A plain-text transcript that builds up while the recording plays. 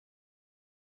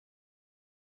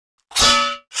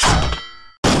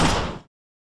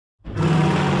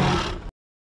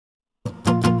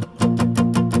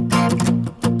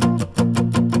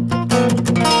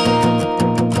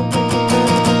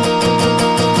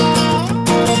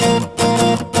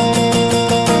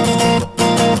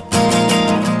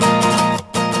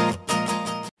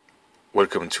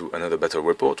another battle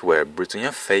report where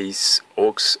Bretonnia face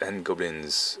Orcs and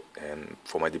Goblins. And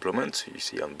for my deployment, you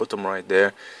see on bottom right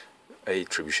there a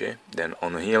trebuchet. Then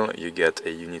on the hill you get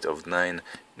a unit of 9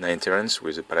 Terrans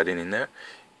with a Paladin in there.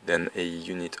 Then a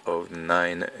unit of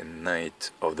 9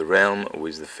 Knight of the Realm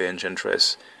with the Fey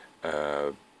Enchantress,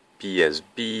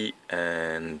 PSB,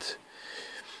 and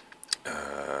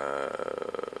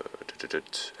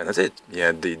that's it.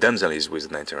 Yeah, the damsel is with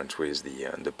the 9 Terrans with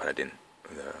the Paladin,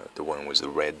 the one with the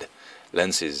red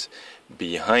lances.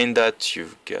 Behind that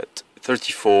you've got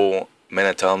 34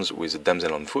 men-at-arms with a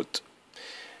damsel on foot.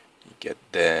 You get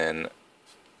then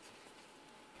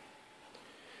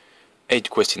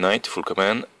 8 Questy Knight full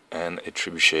command and a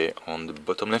trebuchet on the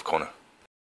bottom left corner.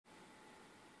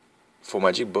 For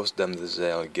magic, both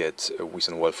damsel get a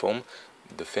Whistle Wall form,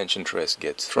 the Fey Enchantress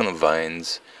gets Throne of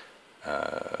Vines,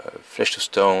 Flesh to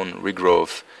Stone,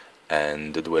 Regrowth,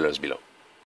 and the Dwellers Below.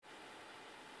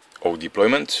 Orc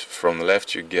deployment, from the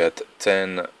left you get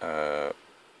 10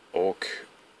 Orc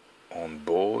on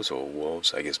boars, or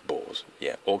wolves, I guess boars.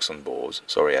 Yeah, Orcs on boars.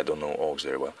 Sorry, I don't know Orcs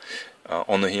very well.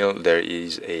 On the hill there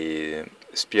is a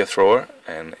Spear Thrower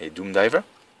and a Doom Diver.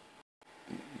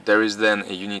 There is then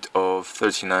a unit of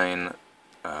 39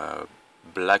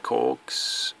 Black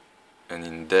Orcs, and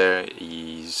in there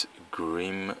is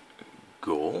Grim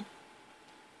Gore.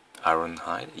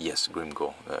 Ironhide? Yes, Grim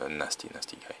Gore. Nasty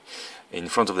guy. In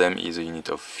front of them is a unit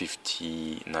of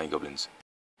 50 Night Goblins.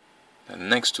 And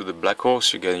next to the Black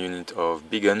Orcs you get a unit of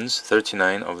big guns,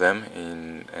 39 of them,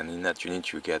 and in that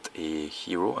unit you get a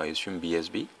hero, I assume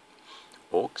BSB,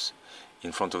 Orcs.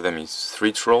 In front of them is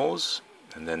 3 Trolls,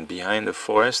 and then behind the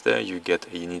forest there you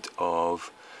get a unit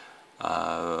of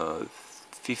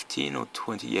 15 or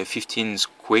 20, yeah, 15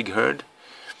 Squig Herd.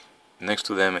 Next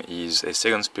to them is a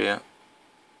second Spear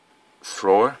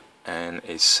Thrower and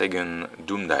a second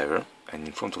Doom Diver, and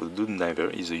in front of the Doom Diver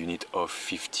is a unit of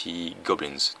 50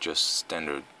 Goblins, just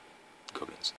standard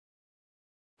Goblins.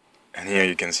 And here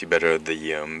you can see better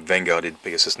the Vanguarded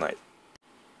Pegasus Knight.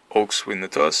 Orcs win the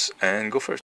toss and go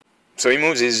first. So he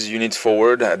moves his unit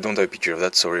forward. I don't have a picture of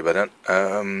that, sorry about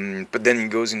that. But then he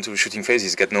goes into shooting phase.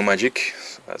 He's got no magic,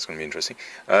 so that's going to be interesting.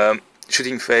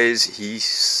 Shooting phase, he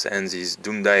sends his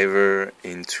Doom Diver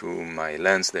into my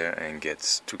lance there and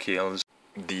gets 2 kills.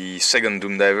 The second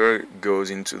Doom Diver goes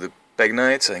into the Peg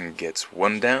Knight and gets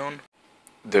 1 down.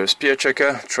 The Spear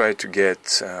Chucker tried to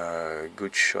get a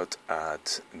good shot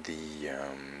at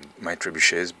my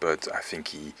trebuchets, but I think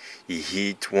he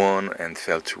hit one and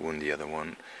failed to wound the other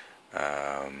one.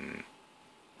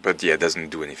 But yeah, it doesn't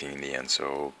do anything in the end,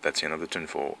 so that's the end of the turn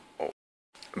for Orc.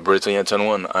 Bretonnia turn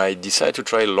 1, I decide to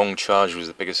try a long charge with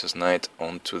the Pegasus Knight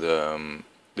onto the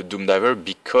Doom Diver.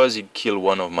 Because he killed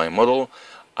one of my model,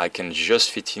 I can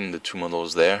just fit in the 2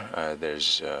 models there.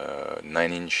 There's a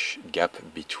 9-inch gap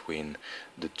between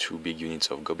the 2 big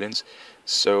units of Goblins.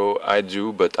 So I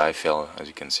do, but I fail. As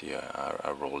you can see,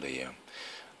 I rolled a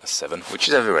 7, which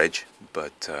is average,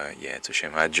 but yeah, it's a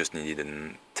shame. I just needed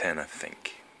a 10, I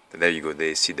think. But there you go,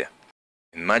 they sit there.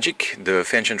 In Magic, the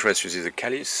Fey Enchantress uses a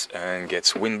Calice and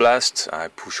gets Wind Blast. I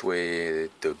push away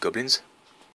the Goblins.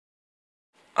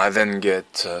 I then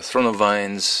get Throne of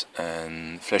Vines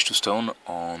and Flesh to Stone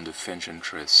on the Fey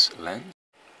Enchantress land.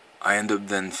 I end up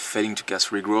then failing to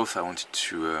cast Regrowth. I wanted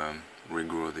to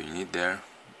regrow the unit there,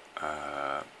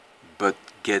 but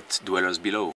get Dwellers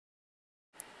Below.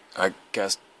 I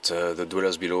cast the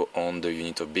Dwellers Below on the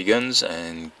unit of big guns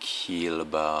and kill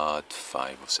about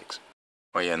 5 or 6.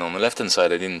 Oh yeah, and on the left hand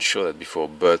side I didn't show that before,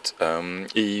 but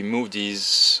he moved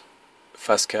his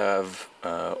fast cav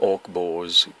Orc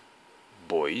boys,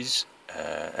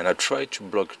 and I tried to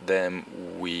block them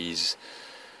with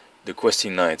the Questy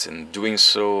Knights, and doing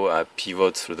so I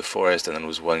pivot through the forest and I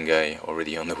lose 1 guy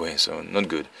already on the way, so not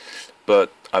good.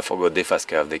 But I forgot they fast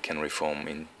cav, they can reform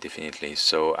indefinitely,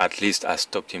 so at least I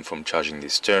stopped him from charging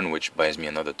this turn, which buys me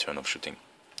another turn of shooting.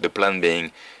 The plan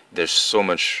being, there's so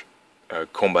much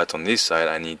combat on this side,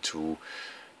 I need to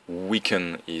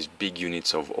weaken his big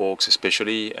units of Orcs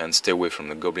especially, and stay away from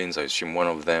the Goblins. I assume one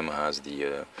of them has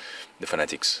the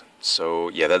Fanatics. So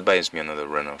yeah, that buys me another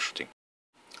run of shooting.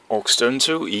 Orcs turn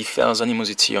 2, he fails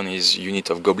Animosity on his unit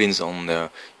of Goblins on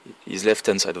his left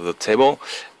hand side of the table,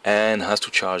 and has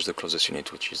to charge the closest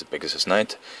unit, which is the Pegasus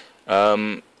Knight.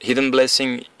 Hidden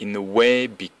Blessing in a way,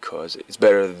 because it's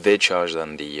better they charge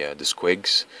than the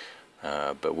Squigs,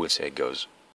 but we'll see how it goes.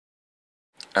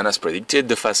 And as predicted,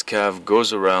 the fast cav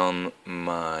goes around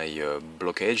my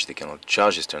blockage. They cannot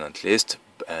charge this turn at least,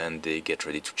 and they get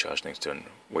ready to charge next turn,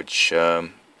 which, yeah,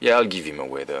 I'll give him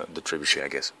away the trebuchet, I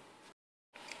guess.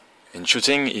 In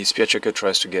shooting, his Spear Chucker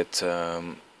tries to get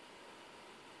the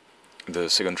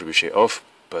second trebuchet off,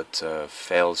 but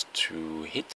fails to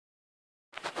hit.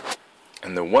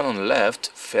 And the one on the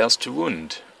left fails to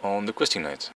wound on the questing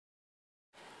knight.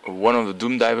 One of the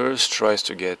Doom Divers tries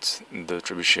to get the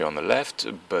trebuchet on the left,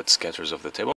 but scatters off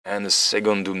the table. And the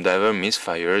second Doom Diver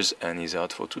misfires and is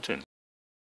out for 2 turns.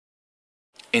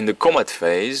 In the combat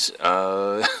phase,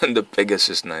 the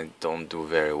Pegasus Knight don't do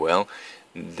very well.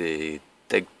 They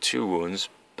take 2 wounds,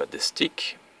 but they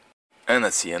stick. And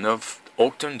that's the end of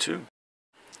Orc turn 2.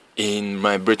 In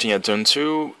my Bretonnia turn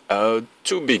 2,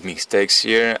 2 big mistakes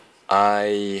here.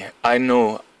 I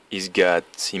know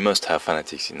he must have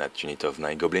fanatics in that unit of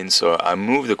 9 goblins, so I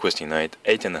move the questing knight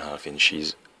 8.5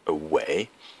 inches away,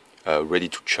 ready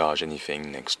to charge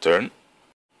anything next turn.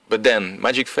 But then,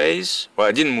 magic phase, well,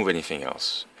 I didn't move anything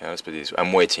else. Let's put it this way.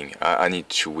 I'm waiting. I need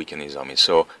to weaken his army,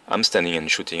 so I'm standing and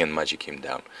shooting and magic him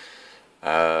down.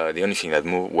 The only thing that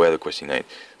moved were the questing knight.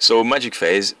 So magic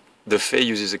phase, the Fey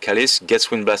uses a Calice,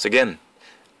 gets Wind Blast again,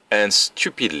 and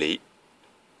stupidly,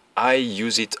 I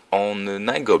use it on the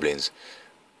 9 goblins.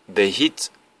 They hit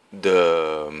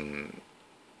the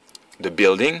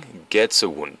building, gets a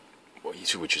wound,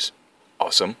 which is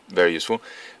awesome, very useful,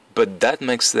 but that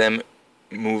makes them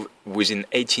move within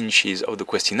 8 inches of the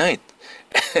questing knight.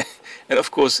 And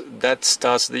of course that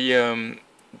starts the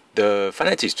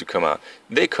fanatics to come out.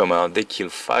 They come out, they kill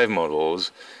 5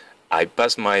 models. I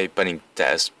passed my panic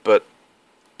test, but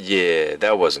yeah,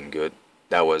 that wasn't good.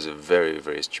 That was a very,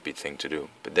 very stupid thing to do,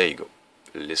 but there you go,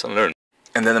 lesson learned.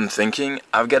 And then I'm thinking,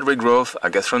 I've got regrowth,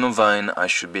 I've got Throne of Vine, I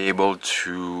should be able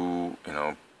to,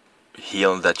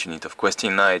 heal that unit of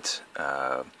questing knight,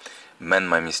 mend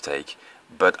my mistake.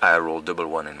 But I roll double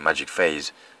 1 in magic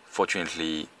phase.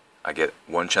 Fortunately, I get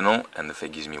 1 channel and the Fey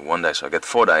gives me 1 dice, so I get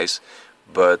 4 dice.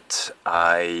 But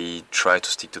I try to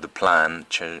stick to the plan,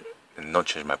 not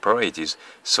change my priorities.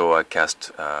 So I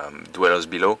cast Dwellers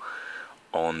Below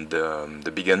on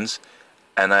the big guns,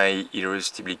 and I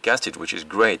irresistibly cast it, which is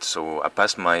great. So I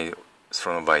pass my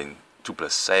Throne of Vine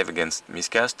 2+ save against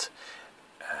miscast.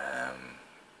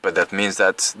 But that means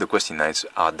that the questing knights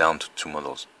are down to 2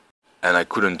 models. And I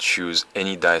couldn't choose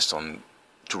any dice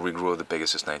to regrow the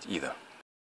Pegasus Knight either.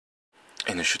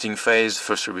 In the shooting phase,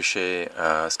 first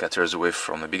trebuchet scatters away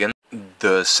from the big gun.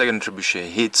 The second trebuchet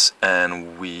hits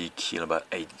and we kill about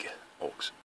 8 orcs.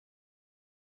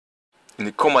 In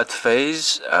the combat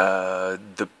phase,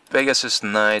 the Pegasus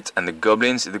Knight and the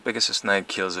Goblins, the Pegasus Knight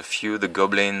kills a few, the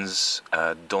Goblins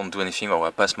don't do anything, or I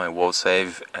pass my wall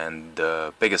save, and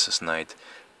the Pegasus Knight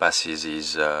passes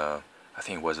his, I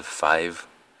think it was a 5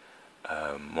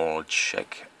 moral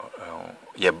check,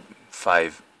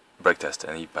 5 break test,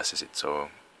 and he passes it, so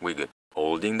we're good.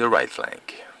 Holding the right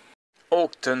flank.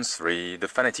 Orc turn 3, the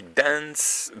Fanatic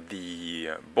dance, the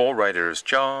Boar Riders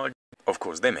charge, of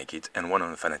course they make it, and one of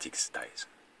the Fanatics dies.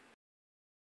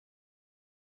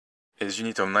 His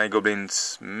unit of 9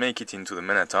 goblins make it into the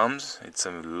men-at-arms. It's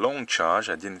a long charge,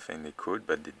 I didn't think they could,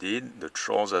 but they did. The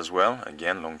trolls as well,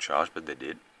 again long charge, but they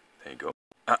did. There you go.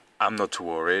 I'm not too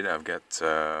worried, I've got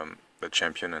the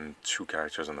champion and 2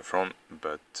 characters on the front,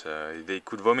 but they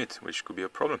could vomit, which could be a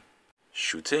problem.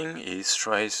 Shooting, he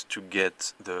tries to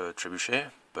get the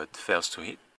trebuchet, but fails to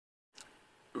hit.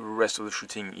 Rest of the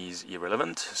shooting is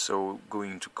irrelevant, so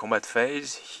going to combat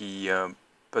phase, he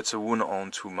puts a wound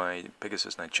onto my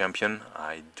Pegasus Knight champion.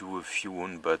 I do a few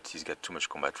wounds, but he's got too much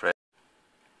combat rate.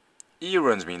 He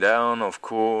runs me down, of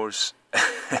course.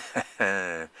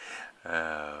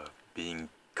 Being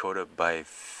caught up by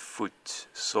foot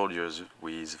soldiers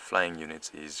with flying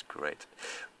units is great.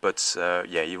 But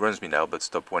yeah, he runs me down, but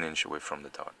stop 1 inch away from the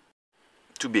tower.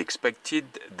 To be expected,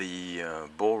 the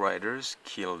Boar Riders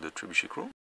kill the Trebuchet crew.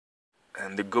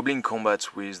 And the Goblin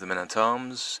combats with the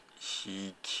men-at-arms.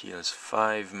 He kills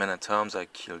 5 men-at-arms, I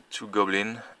killed 2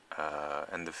 Goblin.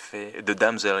 And the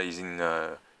Damsel is in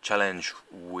challenge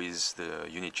with the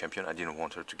unit champion. I didn't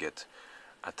want her to get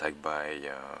attacked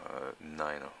by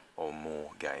 9 or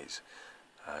more guys.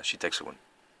 She takes a wound.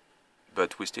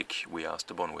 But we stick, we are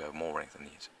stubborn, we have more rank than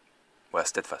these. We are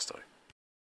steadfast, sorry.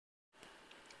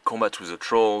 Combat with the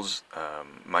trolls,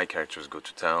 my characters go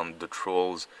to town, the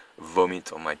trolls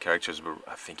vomit on my characters, but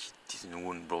I think he didn't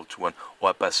wound roll to 1, or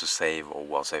I pass a save or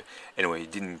wall save. Anyway, he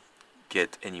didn't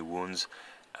get any wounds,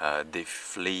 they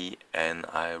flee and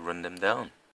I run them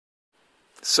down.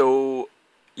 So,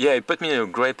 yeah, it put me in a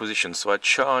great position, so I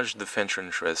charged the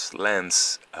Fentress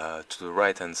Lance to the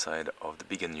right hand side of the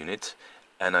big gun unit,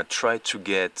 and I tried to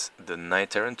get the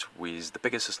Knight Errant with the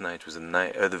Pegasus Knight with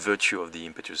the virtue of the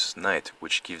Impetuous Knight,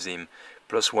 which gives him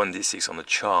 +1 d6 on the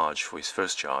charge for his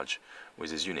first charge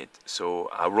with his unit. So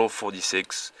I roll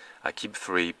 4d6, I keep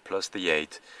 3 plus the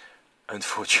 8.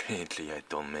 Unfortunately, I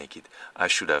don't make it. I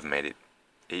should have made it.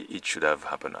 it should have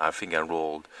happened. I think I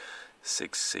rolled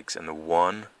 6, 6 and a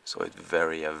 1, so it's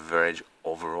very average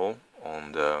overall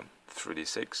on the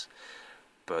 3d6.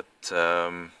 But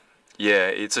yeah,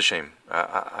 it's a shame.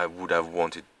 I would have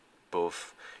wanted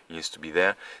both units to be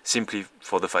there, simply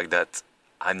for the fact that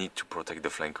I need to protect the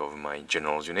flank of my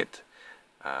general's unit.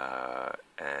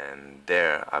 And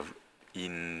there I've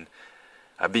been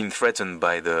threatened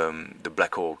by the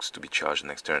Black Orcs to be charged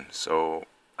next turn, so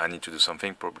I need to do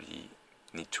something, probably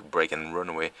need to break and run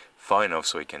away far enough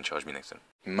so he can charge me next turn.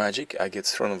 Magic, I get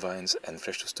Throne of Vines and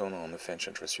Flesh to Stone on the Fench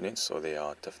Interest unit, so they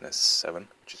are toughness 7,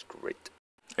 which is great.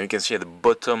 And you can see at the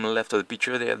bottom left of the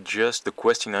picture there, just the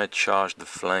Questing Knight charged the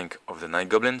flank of the Night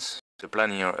Goblins. The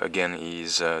plan here again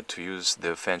is to use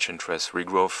the Fench Interest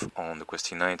regrowth on the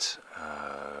Questing Knight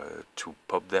to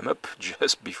pop them up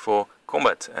just before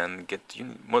combat and get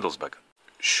models back.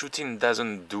 Shooting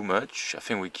doesn't do much. I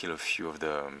think we kill a few of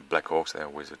the Black Orcs there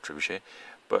with a trebuchet,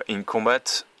 but in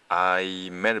combat I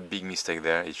made a big mistake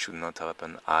there. It should not have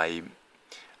happened. I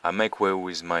make way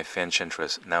with my Fench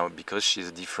Interest. Now, because she's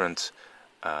a different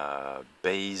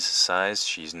base size,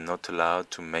 she's not allowed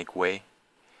to make way,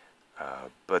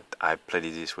 but I played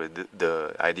it this way.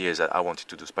 The idea is that I wanted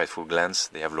to do Spiteful Glance.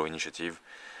 They have low initiative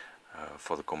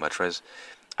for the combat res.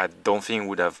 I don't think it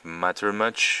would have mattered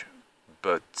much,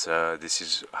 but this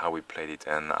is how we played it,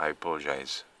 and I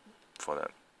apologize for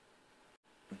that.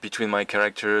 Between my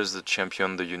characters, the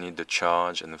champion, the unit, the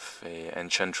charge, and the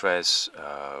enchantress,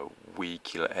 we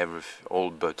kill all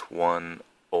but one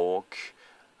orc,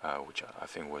 which I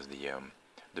think was the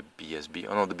BSB.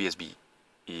 Oh no, the BSB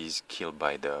is killed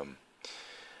by the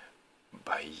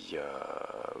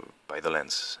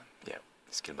lance. Yeah,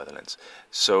 he's killed by the lance.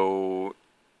 So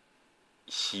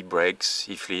he breaks,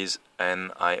 he flees,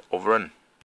 and I overrun.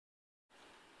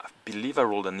 I believe I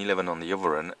rolled an 11 on the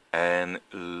overrun, and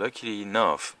luckily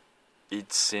enough,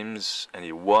 it seems, and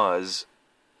it was,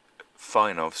 far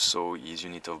enough so his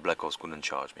unit of Black Horse couldn't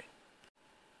charge me.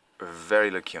 Very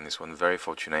lucky on this one, very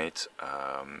fortunate.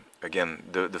 Again,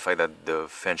 the fact that the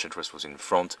Fench Interest was in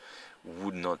front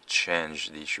would not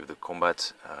change the issue of the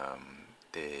combat.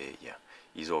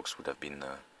 His orcs would have been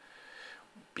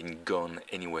gone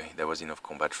anyway. There was enough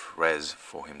combat res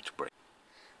for him to break.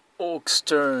 Orc's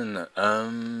turn.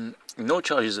 No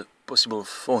charge is possible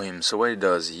for him, so what he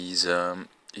does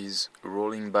is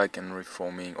rolling back and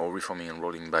reforming, or reforming and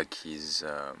rolling back his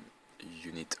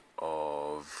unit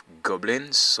of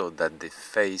goblins so that they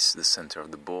face the center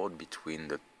of the board between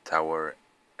the tower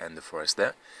and the forest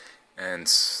there, and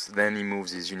then he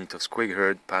moves his unit of Squig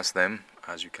Herd past them,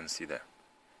 as you can see there.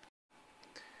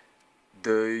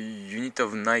 The unit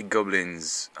of Night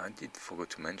Goblins, I did forget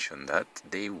to mention that,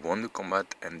 they won the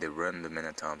combat and they run the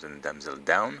Men-at-Arms and the Damsel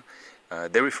down.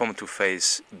 They reform to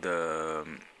face the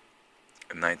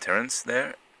Knight Errants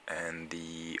there, and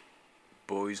the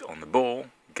boys on the ball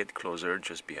get closer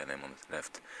just behind them on the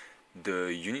left.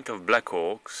 The unit of Black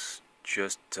Orcs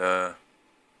just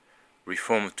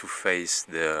reform to face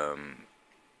the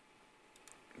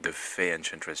Fey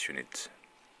Enchantress unit.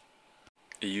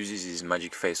 He uses his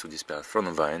magic phase to dispel Throne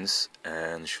of Vines,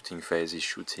 and shooting phase is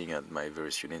shooting at my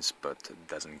various units, but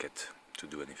doesn't get to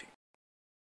do anything.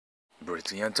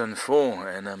 Bretonnia turn 4,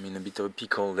 and I'm in a bit of a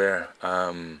pickle there.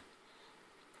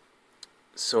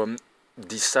 So I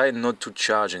decide not to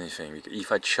charge anything.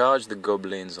 If I charge the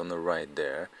goblins on the right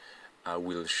there, I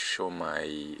will show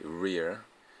my rear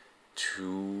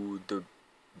to the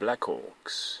Black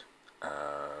Orcs.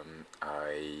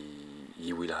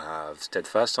 He will have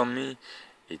Steadfast on me.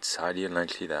 It's highly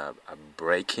unlikely that I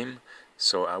break him,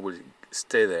 so I will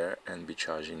stay there and be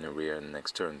charging the rear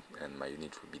next turn, and my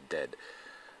unit will be dead.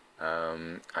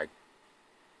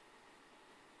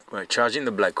 Charging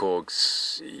the Black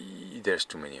Orcs, there's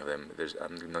too many of them.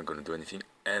 I'm not going to do anything,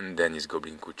 and then his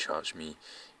goblin could charge me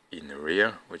in the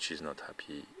rear, which is not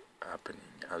happening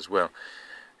as well.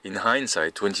 In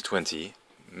hindsight, 2020,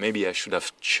 maybe I should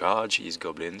have charged his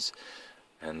goblins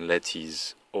and let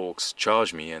his orcs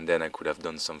charge me, and then I could have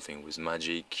done something with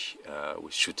magic,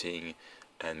 with shooting,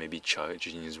 and maybe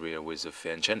charging his rear with a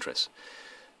Fey Enchantress.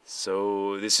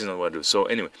 So this is not what I do. So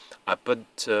anyway,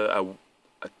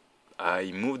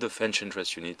 I moved the Fey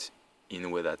Enchantress unit in a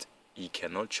way that he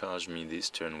cannot charge me this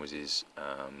turn with his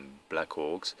Black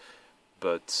Orcs,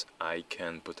 but I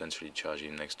can potentially charge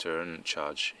him next turn,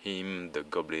 charge him, the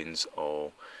goblins,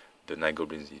 or the Night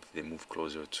Goblins if they move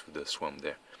closer to the swamp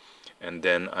there. And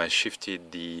then I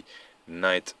shifted the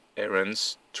Knight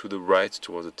Errants to the right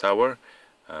towards the tower.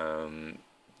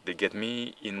 They get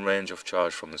me in range of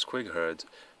charge from the Squig Herd,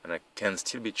 and I can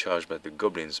still be charged by the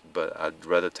goblins, but I'd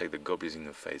rather take the goblins in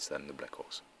the face than the Black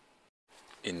Horse.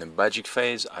 In the magic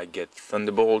phase, I get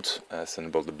Thunderbolt,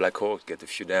 Thunderbolt the Black Orc, get a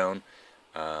few down.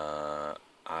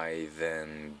 I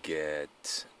then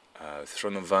get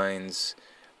Throne of Vines,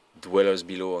 Dwellers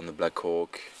Below on the Black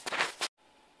Orc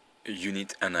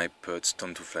unit, and I put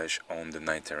Stone to Flesh on the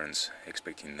Knight Errants,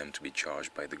 expecting them to be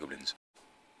charged by the Goblins.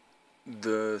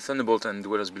 The Thunderbolt and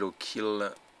Dwellers Below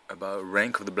kill about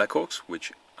rank of the Black Orcs,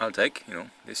 which I'll take, you know,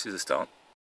 this is a start.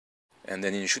 And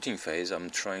then in shooting phase, I'm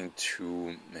trying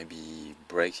to maybe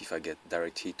break if I get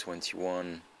direct hit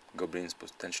 21 Goblins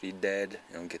potentially dead,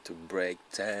 you know, get to break,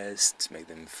 test, make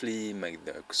them flee, make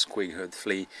the Squig Herd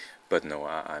flee, but no,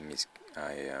 I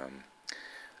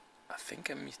think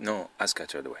I missed, no, I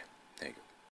scattered away. There you go.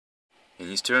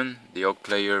 In his turn, the Orc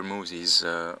player moves his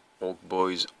Orc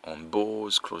boys on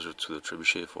bows closer to the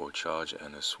trebuchet for a charge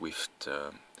and a swift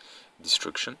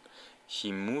destruction.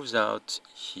 He moves out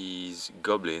his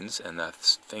Goblins, and I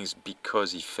think it's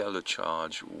because he failed a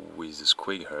charge with the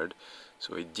Squig Herd,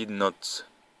 so he did not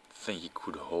think he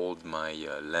could hold my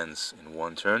lance in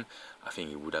one turn. I think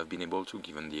he would have been able to,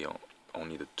 given the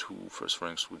only the two first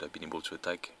ranks would have been able to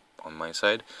attack on my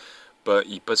side, but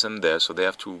he puts them there, so they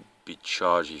have to be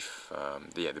charged if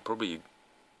they're probably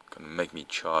gonna make me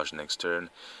charge next turn,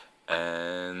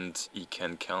 and he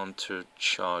can counter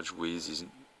charge with his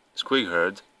Squig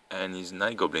Herd and his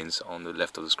Night Goblins on the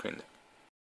left of the screen.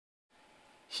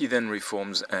 He then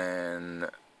reforms and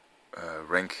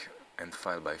rank and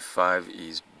file by 5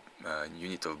 his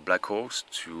unit of Black Orcs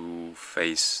to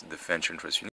face the Fey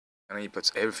Enchantress unit, and he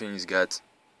puts everything he's got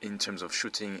in terms of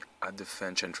shooting at the Fey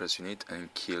Enchantress unit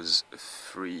and kills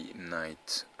 3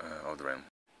 Knight of the Realm.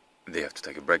 They have to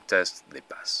take a break test, they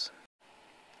pass.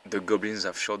 The Goblins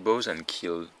have short bows and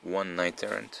kill 1 Knight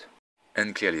Errant,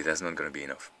 and clearly that's not going to be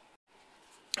enough.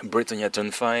 Bretonnia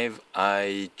turn 5,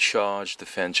 I charge the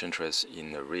Fey Enchantress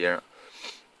in the rear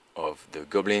of the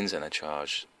Goblins, and I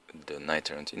charge the Knight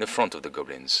Errant in the front of the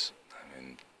Goblins. I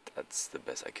mean, that's the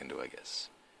best I can do, I guess.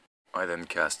 I then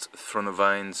cast Throne of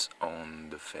Vines on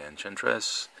the Fey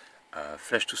Enchantress,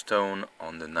 Flesh to Stone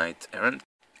on the Knight Errant,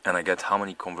 and I get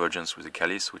Harmony Convergence with the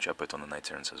Calice, which I put on the Knight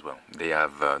Errants as well. They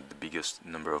have the biggest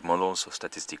number of models, so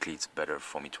statistically it's better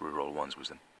for me to reroll ones with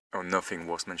them. Oh, nothing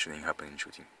worth mentioning happened in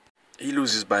shooting. He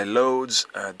loses by loads,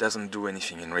 doesn't do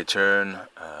anything in return.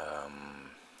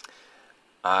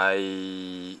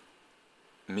 I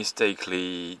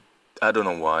mistakenly, I don't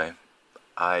know why,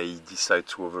 I decide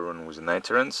to overrun with the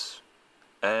Knight Errants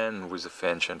and with the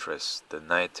Fey Enchantress. The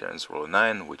Knight Errants roll a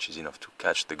 9, which is enough to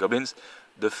catch the Goblins.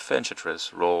 The Fey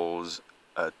Enchantress rolls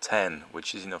a 10,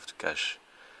 which is enough to catch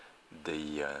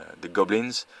the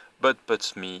Goblins, but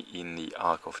puts me in the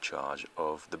arc of charge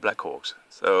of the Black Orcs.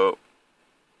 So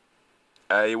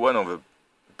I went over a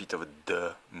bit of a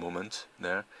duh moment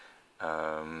there.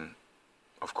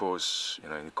 Of course, you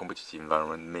know, in a competitive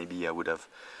environment, maybe I would have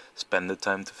spent the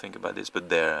time to think about this, but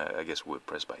there, I guess we're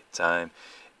pressed by time.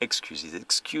 Excuses,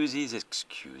 excuses,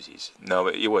 excuses. No,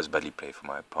 it was badly played for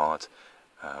my part.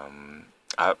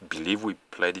 I believe we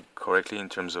played it correctly in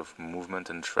terms of movement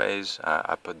and trays.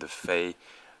 I put the Fey,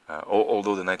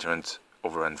 although the Knight Errant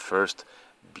overran first,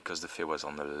 because the Fey was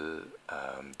on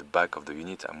the back of the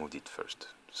unit, I moved it first.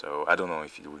 So I don't know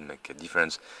if it would make a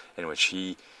difference. Anyway,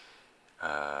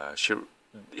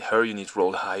 her unit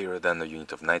rolled higher than the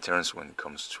unit of Knight Errants when it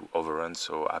comes to overrun,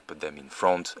 so I put them in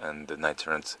front, and the Knight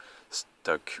Errant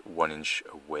stuck 1 inch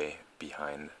away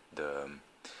behind the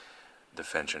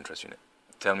Fey Enchantress unit.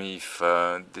 Tell me if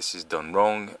this is done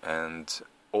wrong,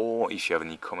 or if you have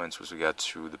any comments with regard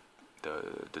to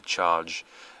the charge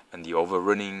and the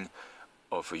overrunning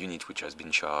of a unit which has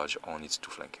been charged on its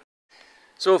 2 flank.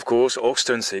 So of course, Orcs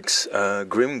turn 6,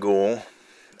 Grim Gore,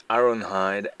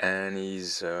 Ironhide and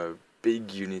his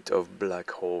big unit of Black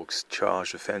Orcs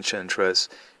charge the Fey Enchantress.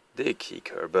 They kick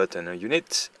her butt and her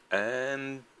unit,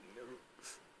 and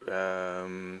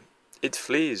it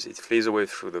flees away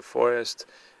through the forest.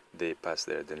 They pass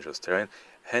their dangerous terrain,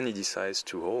 and he decides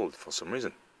to hold for some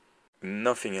reason.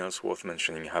 Nothing else worth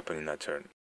mentioning happened in that turn.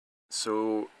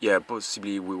 So yeah,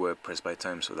 possibly we were pressed by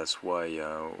time, so that's why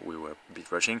we were a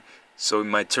bit rushing. So in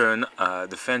my turn,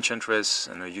 the Fey Enchantress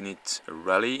and her unit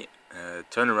rally,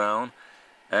 turn around,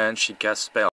 and she casts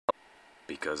spell,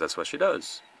 because that's what she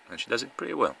does, and she does it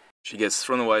pretty well. She gets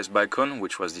Throne of Ice back on,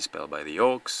 which was dispelled by the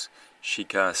Orcs. She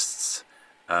casts,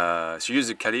 she uses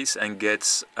the Calice and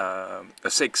gets a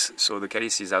 6, so the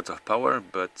Calice is out of power,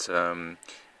 but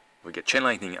we get Chain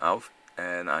Lightning out,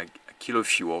 and I kill a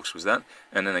few Orcs with that,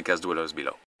 and then I cast Dwellers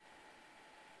Below.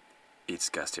 It's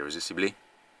cast irresistibly.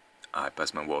 I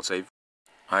pass my ward save.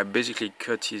 I basically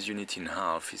cut his unit in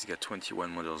half. He's got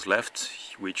 21 models left,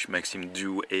 which makes him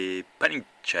do a panic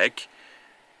check,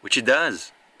 which it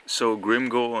does. So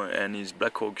Grimgor and his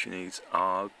Black Orc units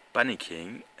are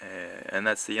panicking, and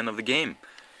that's the end of the game.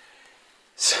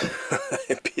 So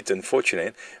a bit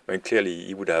unfortunate. I mean, clearly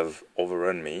he would have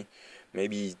overrun me.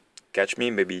 Maybe catch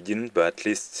me, maybe he didn't, but at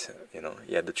least, you know,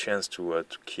 he had the chance to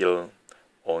kill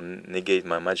or negate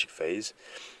my magic phase.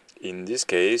 In this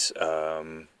case, I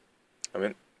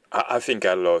mean, I think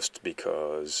I lost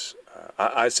because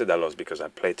I said I lost because I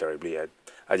played terribly.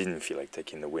 I didn't feel like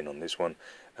taking the win on this one,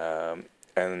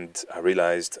 and I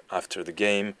realized after the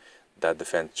game that the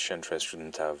Enchantress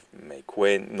shouldn't have make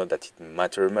way. Not that it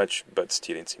mattered much, but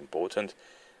still it's important.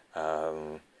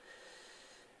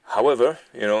 However,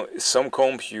 you know, some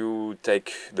comp you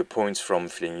take the points from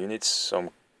filling units,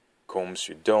 some comps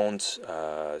you don't,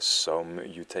 some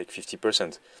you take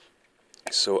 50%.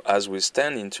 So as we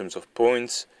stand in terms of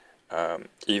points,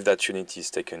 if that unit is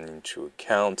taken into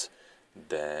account,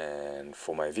 then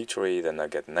for my victory, then I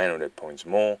get 900 points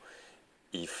more.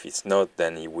 If it's not,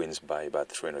 then he wins by about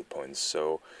 300 points.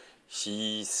 So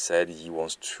he said he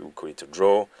wants to call it a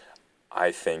draw.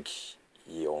 I think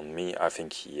he owned me. I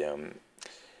think he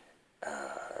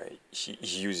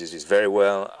uses this very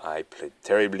well. I played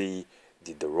terribly,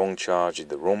 did the wrong charge, did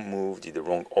the wrong move, did the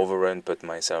wrong overrun, put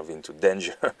myself into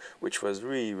danger, which was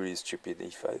really, really stupid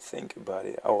if I think about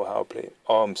it. Oh, how I played.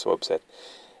 Oh, I'm so upset.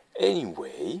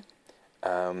 Anyway,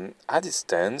 as it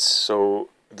stands, so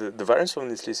the variance on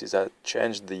this list is I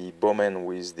changed the bowman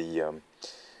with the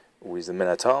men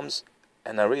at arms,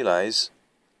 and I realize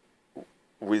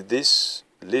with this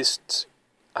list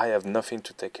I have nothing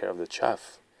to take care of the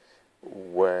chaff.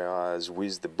 Whereas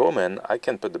with the bowman, I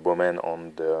can put the bowman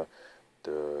on the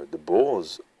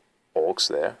boars orcs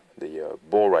there, the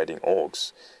boar riding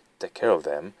orcs, take care of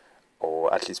them,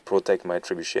 or at least protect my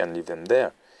trebuchet and leave them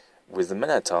there. With the men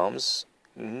at arms,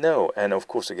 no, and of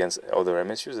course against other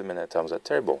MSUs, the men at arms are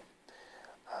terrible.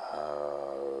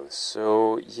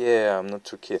 So yeah, I'm not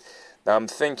too keen. Now I'm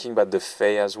thinking about the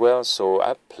Fae as well, so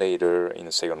I played her in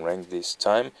a second rank this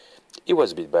time. It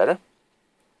was a bit better.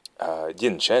 It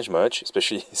didn't change much,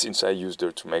 especially since I used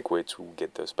her to make way to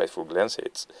get the spiteful glance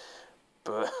hits.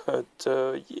 But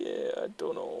yeah, I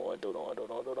don't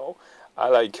know. I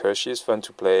like her. She's fun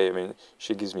to play. I mean,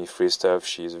 she gives me free stuff.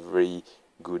 She's a very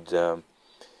good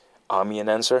army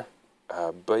enhancer.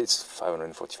 But it's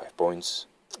 545 points.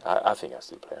 I think I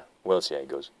still play her. We'll see how it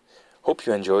goes. Hope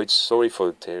you enjoyed. Sorry for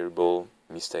the terrible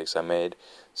mistakes I made.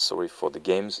 Sorry for the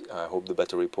games. I hope the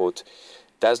battle report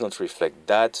does not reflect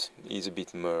that. It's a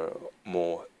bit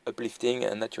more uplifting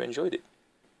and that you enjoyed it.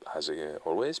 As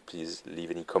always, please leave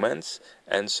any comments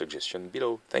and suggestions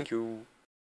below. Thank you.